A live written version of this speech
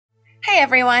Hey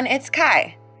everyone, it's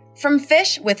Kai. From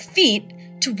fish with feet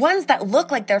to ones that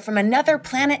look like they're from another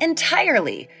planet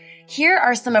entirely, here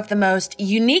are some of the most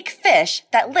unique fish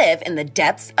that live in the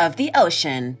depths of the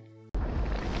ocean.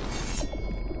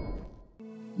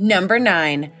 Number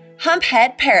 9.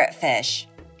 Humphead Parrotfish.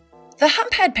 The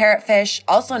Humphead Parrotfish,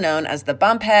 also known as the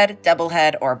Bumphead,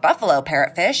 Doublehead, or Buffalo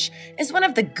Parrotfish, is one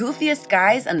of the goofiest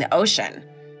guys in the ocean.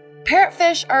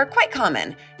 Parrotfish are quite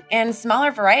common, and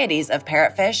smaller varieties of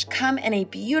parrotfish come in a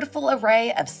beautiful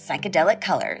array of psychedelic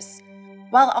colors.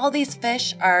 While all these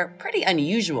fish are pretty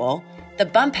unusual, the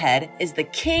Bumphead is the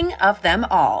king of them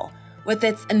all, with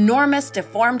its enormous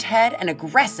deformed head and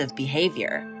aggressive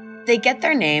behavior. They get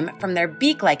their name from their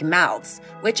beak-like mouths,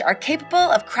 which are capable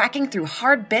of cracking through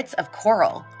hard bits of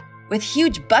coral. With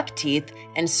huge buck teeth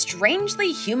and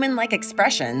strangely human-like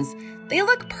expressions, they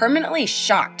look permanently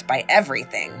shocked by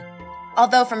everything.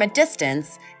 Although from a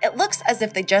distance, it looks as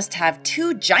if they just have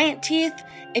two giant teeth,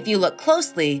 if you look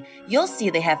closely, you'll see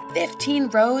they have 15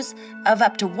 rows of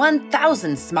up to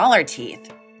 1,000 smaller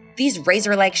teeth. These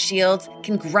razor-like shields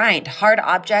can grind hard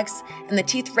objects, and the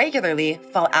teeth regularly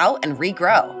fall out and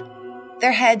regrow.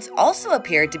 Their heads also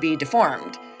appear to be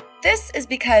deformed. This is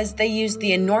because they use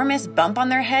the enormous bump on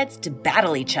their heads to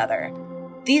battle each other.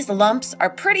 These lumps are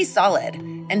pretty solid,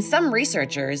 and some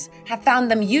researchers have found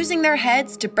them using their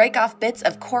heads to break off bits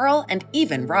of coral and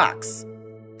even rocks.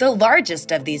 The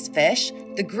largest of these fish,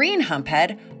 the green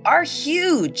humphead, are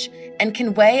huge and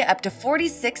can weigh up to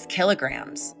 46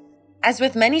 kilograms. As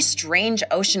with many strange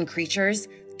ocean creatures,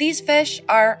 these fish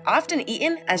are often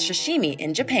eaten as sashimi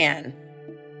in Japan.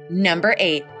 Number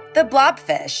 8. The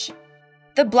Blobfish.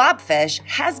 The blobfish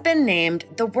has been named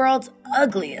the world's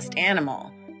ugliest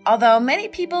animal, although many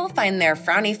people find their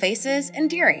frowny faces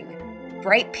endearing.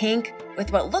 Bright pink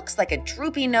with what looks like a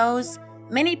droopy nose,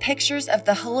 many pictures of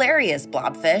the hilarious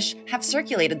blobfish have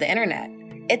circulated the internet.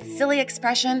 Its silly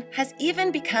expression has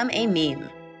even become a meme.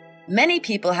 Many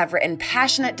people have written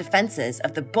passionate defenses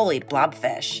of the bullied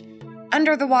blobfish.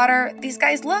 Under the water, these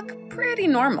guys look pretty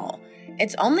normal.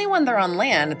 It's only when they're on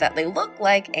land that they look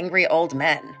like angry old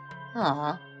men.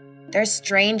 Aww. Their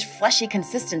strange, fleshy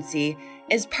consistency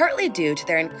is partly due to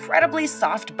their incredibly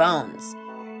soft bones.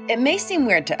 It may seem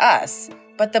weird to us,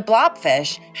 but the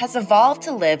blobfish has evolved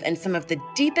to live in some of the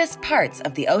deepest parts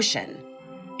of the ocean.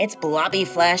 Its blobby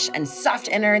flesh and soft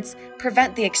innards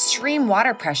prevent the extreme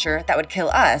water pressure that would kill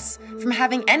us from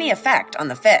having any effect on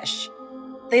the fish.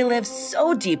 They live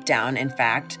so deep down, in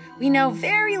fact, we know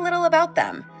very little about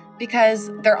them, because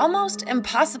they're almost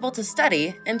impossible to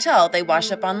study until they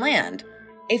wash up on land.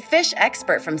 A fish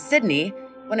expert from Sydney,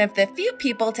 one of the few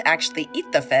people to actually eat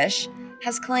the fish,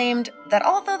 has claimed that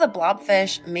although the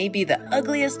blobfish may be the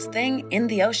ugliest thing in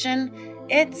the ocean,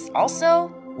 it's also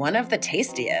one of the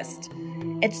tastiest.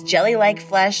 Its jelly-like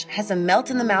flesh has a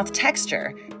melt-in-the-mouth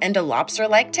texture and a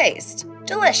lobster-like taste.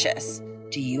 Delicious.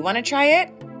 Do you want to try it?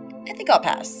 I think I'll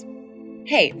pass.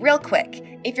 Hey, real quick,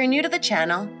 if you're new to the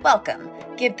channel, welcome.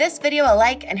 Give this video a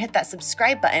like and hit that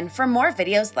subscribe button for more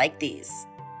videos like these.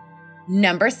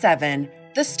 Number 7.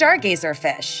 The stargazer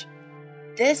fish.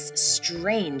 This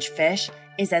strange fish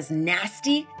is as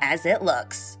nasty as it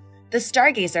looks. The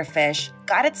stargazer fish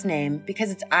got its name because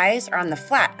its eyes are on the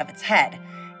flat of its head,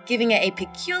 giving it a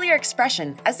peculiar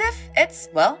expression as if it's,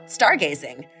 well,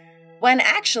 stargazing, when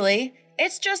actually,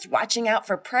 it's just watching out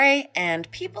for prey and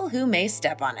people who may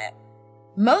step on it.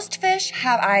 Most fish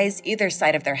have eyes either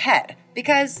side of their head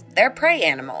because they're prey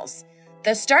animals.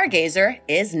 The stargazer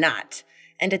is not,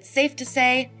 and it's safe to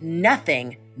say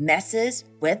nothing messes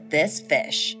with this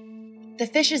fish. The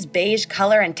fish's beige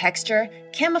color and texture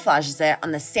camouflages it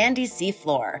on the sandy sea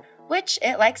floor, which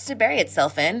it likes to bury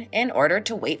itself in order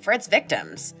to wait for its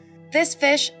victims. This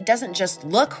fish doesn't just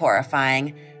look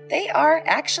horrifying, they are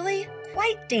actually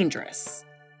quite dangerous.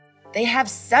 They have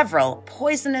several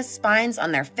poisonous spines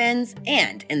on their fins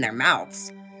and in their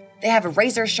mouths. They have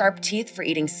razor-sharp teeth for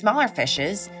eating smaller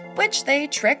fishes, which they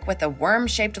trick with a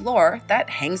worm-shaped lure that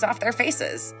hangs off their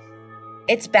faces.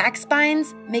 Its back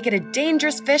spines make it a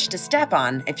dangerous fish to step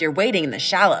on if you're wading in the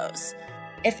shallows.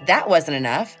 If that wasn't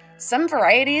enough, some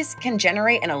varieties can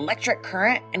generate an electric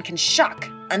current and can shock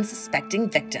unsuspecting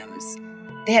victims.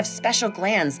 They have special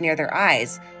glands near their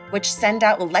eyes, which send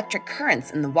out electric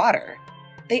currents in the water.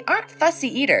 They aren't fussy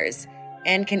eaters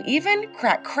and can even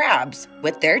crack crabs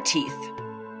with their teeth.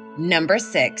 Number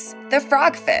 6. The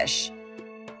frogfish.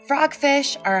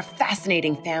 Frogfish are a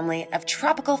fascinating family of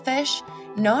tropical fish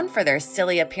known for their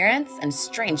silly appearance and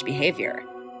strange behavior.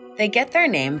 They get their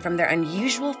name from their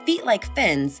unusual feet-like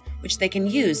fins, which they can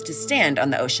use to stand on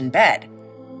the ocean bed.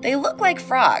 They look like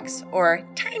frogs or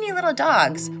tiny little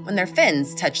dogs when their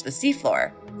fins touch the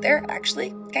seafloor. they're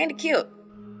actually kinda cute.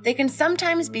 They can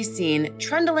sometimes be seen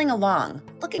trundling along,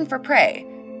 looking for prey.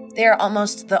 They are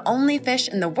almost the only fish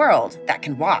in the world that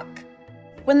can walk.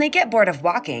 When they get bored of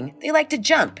walking, they like to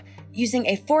jump, using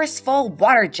a forceful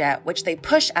water jet which they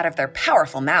push out of their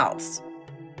powerful mouths.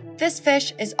 This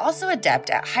fish is also adept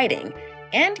at hiding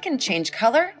and can change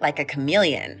color like a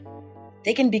chameleon.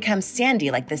 They can become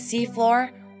sandy like the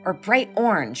seafloor or bright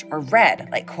orange or red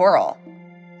like coral.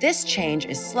 This change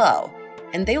is slow,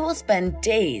 and they will spend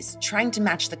days trying to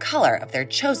match the color of their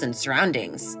chosen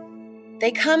surroundings.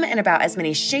 They come in about as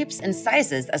many shapes and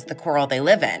sizes as the coral they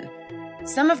live in.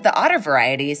 Some of the otter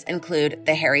varieties include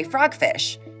the hairy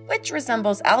frogfish, which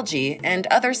resembles algae and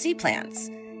other sea plants,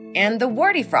 and the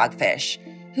warty frogfish,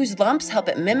 whose lumps help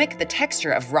it mimic the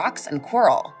texture of rocks and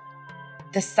coral.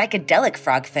 The psychedelic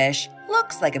frogfish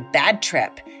looks like a bad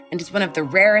trip and is one of the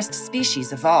rarest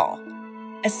species of all.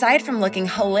 Aside from looking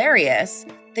hilarious,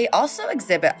 they also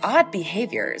exhibit odd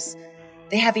behaviors.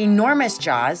 They have enormous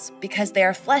jaws because they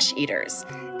are flesh eaters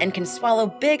and can swallow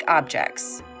big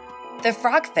objects. The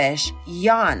frogfish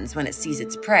yawns when it sees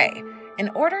its prey in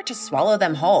order to swallow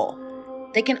them whole.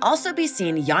 They can also be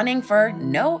seen yawning for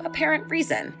no apparent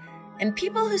reason, and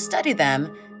people who study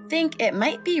them think it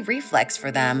might be reflex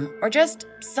for them or just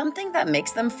something that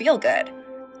makes them feel good.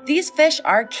 These fish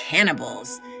are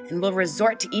cannibals and will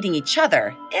resort to eating each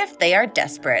other if they are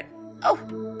desperate. Oh,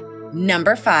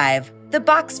 number 5, the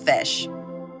boxfish.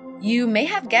 You may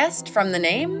have guessed from the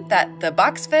name that the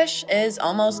boxfish is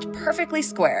almost perfectly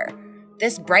square.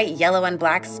 This bright yellow and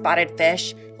black spotted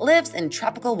fish lives in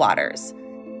tropical waters.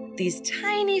 These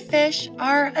tiny fish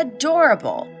are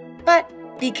adorable, but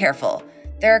be careful.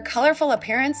 Their colorful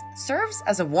appearance serves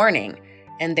as a warning,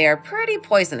 and they are pretty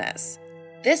poisonous.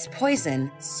 This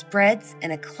poison spreads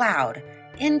in a cloud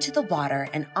into the water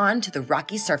and onto the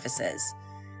rocky surfaces.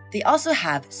 They also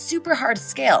have super hard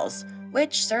scales,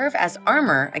 which serve as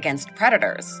armor against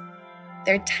predators.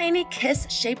 Their tiny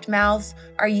kiss-shaped mouths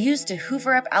are used to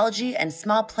hoover up algae and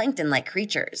small plankton-like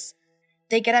creatures.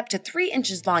 They get up to 3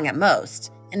 inches long at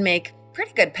most and make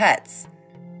pretty good pets.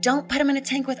 Don't put them in a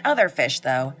tank with other fish,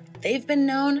 though. They've been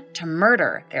known to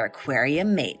murder their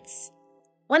aquarium mates.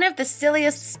 One of the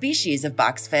silliest species of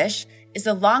boxfish is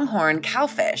the longhorn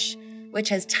cowfish, which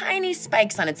has tiny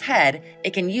spikes on its head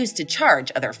it can use to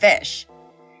charge other fish.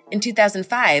 In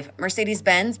 2005,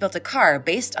 Mercedes-Benz built a car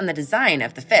based on the design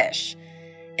of the fish.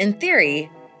 In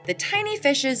theory, the tiny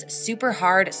fish's super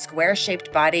hard,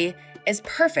 square-shaped body is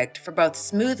perfect for both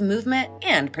smooth movement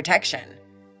and protection.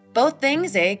 Both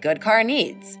things a good car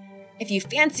needs. If you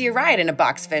fancy a ride in a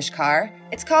boxfish car,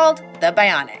 it's called the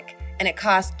Bionic, and it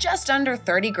costs just under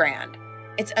 30 grand.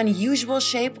 Its unusual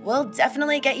shape will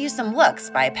definitely get you some looks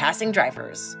by passing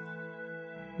drivers.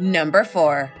 Number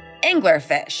 4,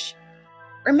 anglerfish.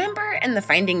 Remember in the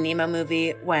Finding Nemo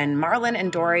movie when Marlin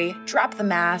and Dory drop the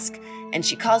mask and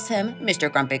she calls him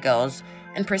Mr. Grumpy Gills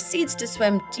and proceeds to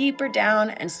swim deeper down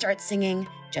and start singing,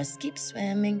 "Just keep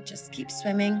swimming, just keep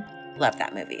swimming"? Love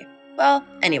that movie. Well,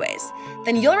 anyways,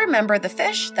 then you'll remember the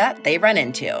fish that they run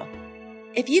into.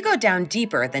 If you go down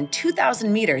deeper than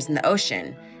 2,000 meters in the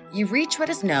ocean, you reach what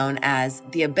is known as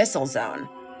the abyssal zone.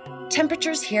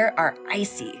 Temperatures here are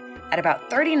icy at about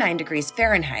 39 degrees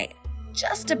Fahrenheit,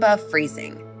 just above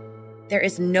freezing. There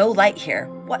is no light here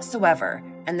whatsoever,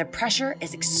 and the pressure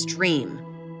is extreme.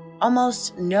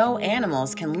 Almost no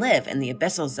animals can live in the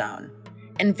abyssal zone,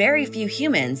 and very few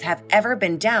humans have ever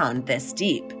been down this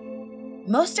deep.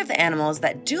 Most of the animals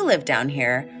that do live down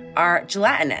here are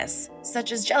gelatinous,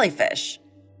 such as jellyfish.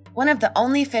 One of the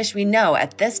only fish we know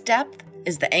at this depth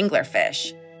is the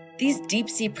anglerfish. These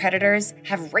deep-sea predators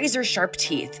have razor-sharp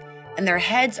teeth, and their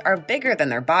heads are bigger than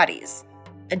their bodies.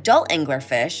 Adult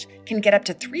anglerfish can get up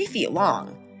to 3 feet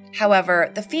long.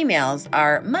 However, the females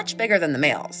are much bigger than the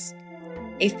males.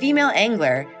 A female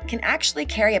angler can actually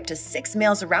carry up to 6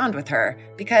 males around with her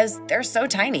because they're so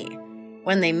tiny.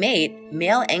 When they mate,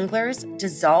 male anglers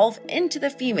dissolve into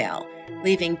the female,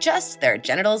 leaving just their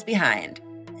genitals behind.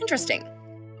 Interesting.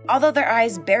 Although their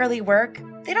eyes barely work,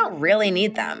 they don't really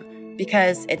need them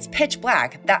because it's pitch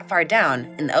black that far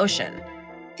down in the ocean.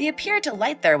 They appear to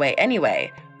light their way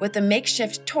anyway, with a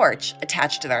makeshift torch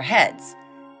attached to their heads.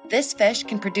 This fish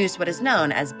can produce what is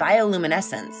known as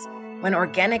bioluminescence, when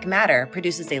organic matter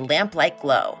produces a lamp-like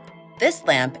glow. This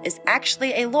lamp is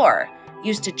actually a lure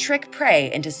used to trick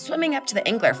prey into swimming up to the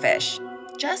anglerfish,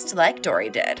 just like Dory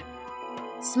did.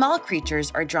 Small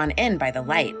creatures are drawn in by the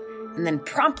light and then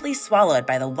promptly swallowed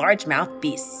by the largemouth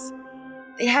beasts.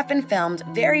 They have been filmed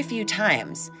very few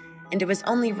times, and it was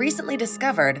only recently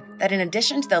discovered that in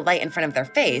addition to the light in front of their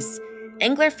face,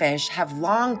 anglerfish have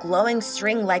long, glowing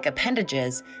string-like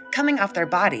appendages coming off their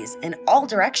bodies in all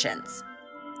directions.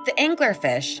 The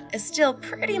anglerfish is still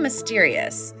pretty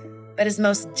mysterious, but is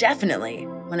most definitely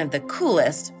one of the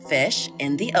coolest fish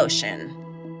in the ocean.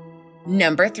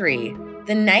 Number 3.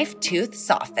 The knife-toothed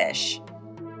sawfish.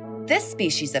 This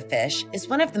species of fish is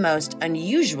one of the most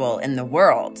unusual in the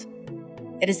world.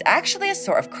 It is actually a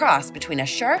sort of cross between a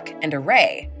shark and a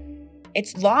ray.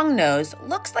 Its long nose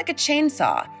looks like a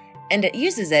chainsaw, and it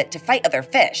uses it to fight other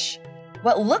fish.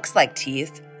 What looks like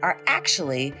teeth are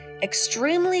actually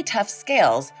extremely tough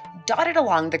scales dotted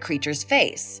along the creature's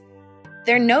face.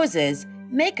 Their noses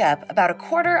make up about a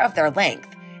quarter of their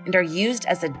length and are used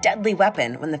as a deadly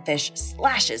weapon when the fish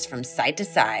slashes from side to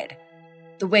side.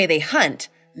 The way they hunt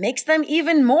makes them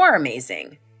even more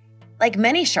amazing. Like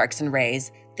many sharks and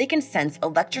rays, they can sense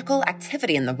electrical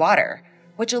activity in the water,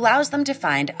 which allows them to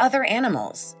find other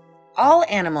animals. All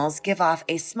animals give off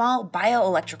a small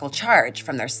bioelectrical charge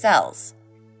from their cells.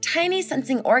 Tiny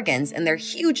sensing organs in their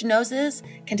huge noses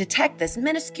can detect this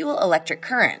minuscule electric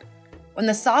current. When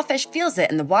the sawfish feels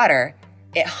it in the water,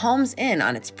 it homes in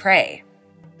on its prey.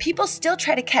 People still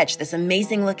try to catch this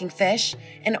amazing-looking fish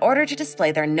in order to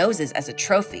display their noses as a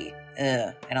trophy.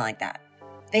 Ugh, I don't like that.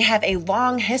 They have a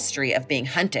long history of being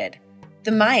hunted.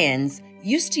 The Mayans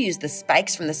used to use the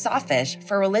spikes from the sawfish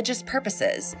for religious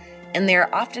purposes, and they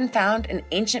are often found in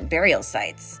ancient burial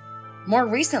sites. More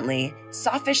recently,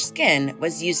 sawfish skin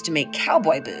was used to make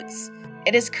cowboy boots.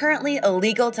 It is currently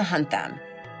illegal to hunt them,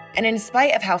 and in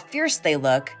spite of how fierce they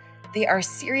look, they are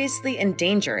seriously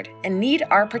endangered and need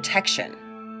our protection.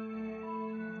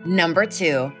 Number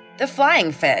 2. The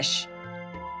flying fish.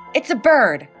 It's a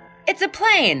bird. It's a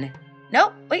plane.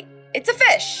 Nope, wait, it's a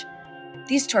fish.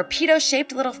 These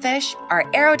torpedo-shaped little fish are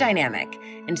aerodynamic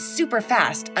and super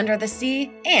fast under the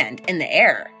sea and in the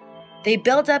air. They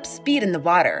build up speed in the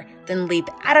water, then leap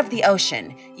out of the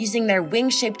ocean, using their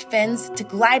wing-shaped fins to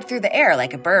glide through the air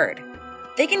like a bird.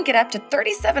 They can get up to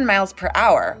 37 miles per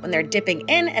hour when they're dipping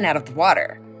in and out of the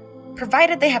water.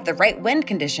 Provided they have the right wind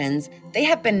conditions, they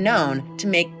have been known to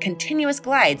make continuous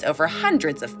glides over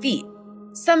hundreds of feet.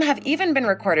 Some have even been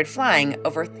recorded flying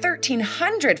over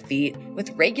 1,300 feet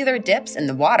with regular dips in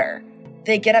the water.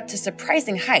 They get up to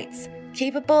surprising heights,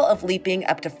 capable of leaping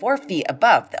up to 4 feet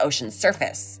above the ocean's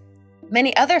surface.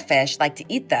 Many other fish like to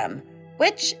eat them,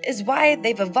 which is why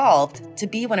they've evolved to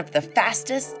be one of the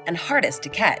fastest and hardest to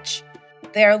catch.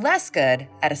 They are less good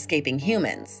at escaping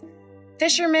humans.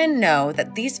 Fishermen know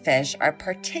that these fish are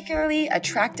particularly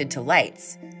attracted to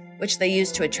lights, which they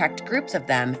use to attract groups of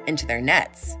them into their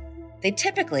nets. They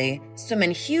typically swim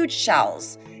in huge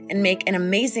shells and make an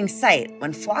amazing sight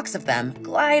when flocks of them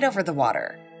glide over the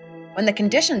water. When the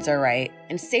conditions are right,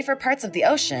 in safer parts of the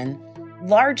ocean,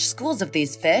 large schools of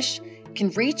these fish can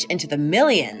reach into the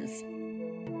millions.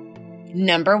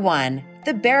 Number 1.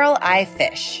 The barrel-eye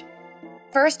fish.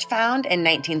 First found in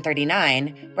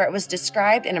 1939, where it was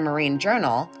described in a marine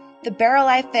journal, the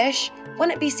barrel-eye fish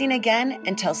wouldn't be seen again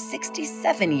until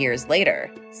 67 years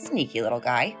later. Sneaky little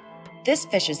guy. This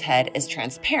fish's head is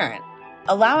transparent,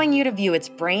 allowing you to view its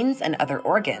brains and other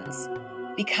organs.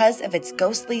 Because of its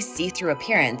ghostly see-through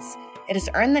appearance, it has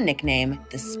earned the nickname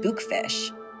the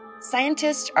spookfish.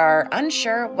 Scientists are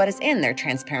unsure what is in their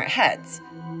transparent heads.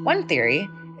 One theory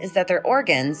is that their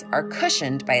organs are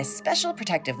cushioned by a special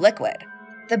protective liquid.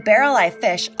 The barrel-eye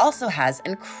fish also has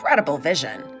incredible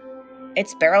vision.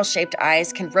 Its barrel-shaped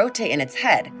eyes can rotate in its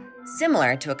head,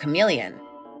 similar to a chameleon.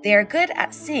 They are good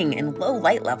at seeing in low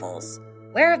light levels,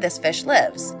 where this fish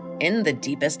lives, in the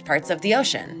deepest parts of the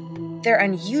ocean. Their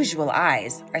unusual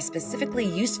eyes are specifically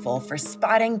useful for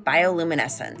spotting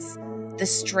bioluminescence, the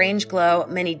strange glow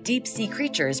many deep-sea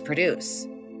creatures produce.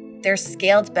 Their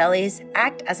scaled bellies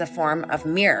act as a form of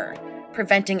mirror,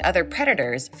 preventing other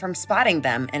predators from spotting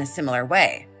them in a similar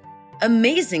way.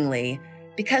 Amazingly,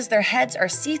 because their heads are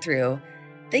see-through,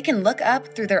 they can look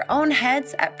up through their own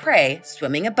heads at prey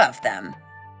swimming above them.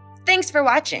 Thanks for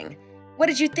watching! What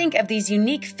did you think of these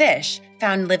unique fish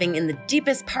found living in the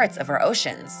deepest parts of our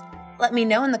oceans? Let me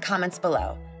know in the comments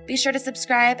below. Be sure to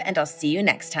subscribe, and I'll see you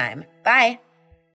next time. Bye!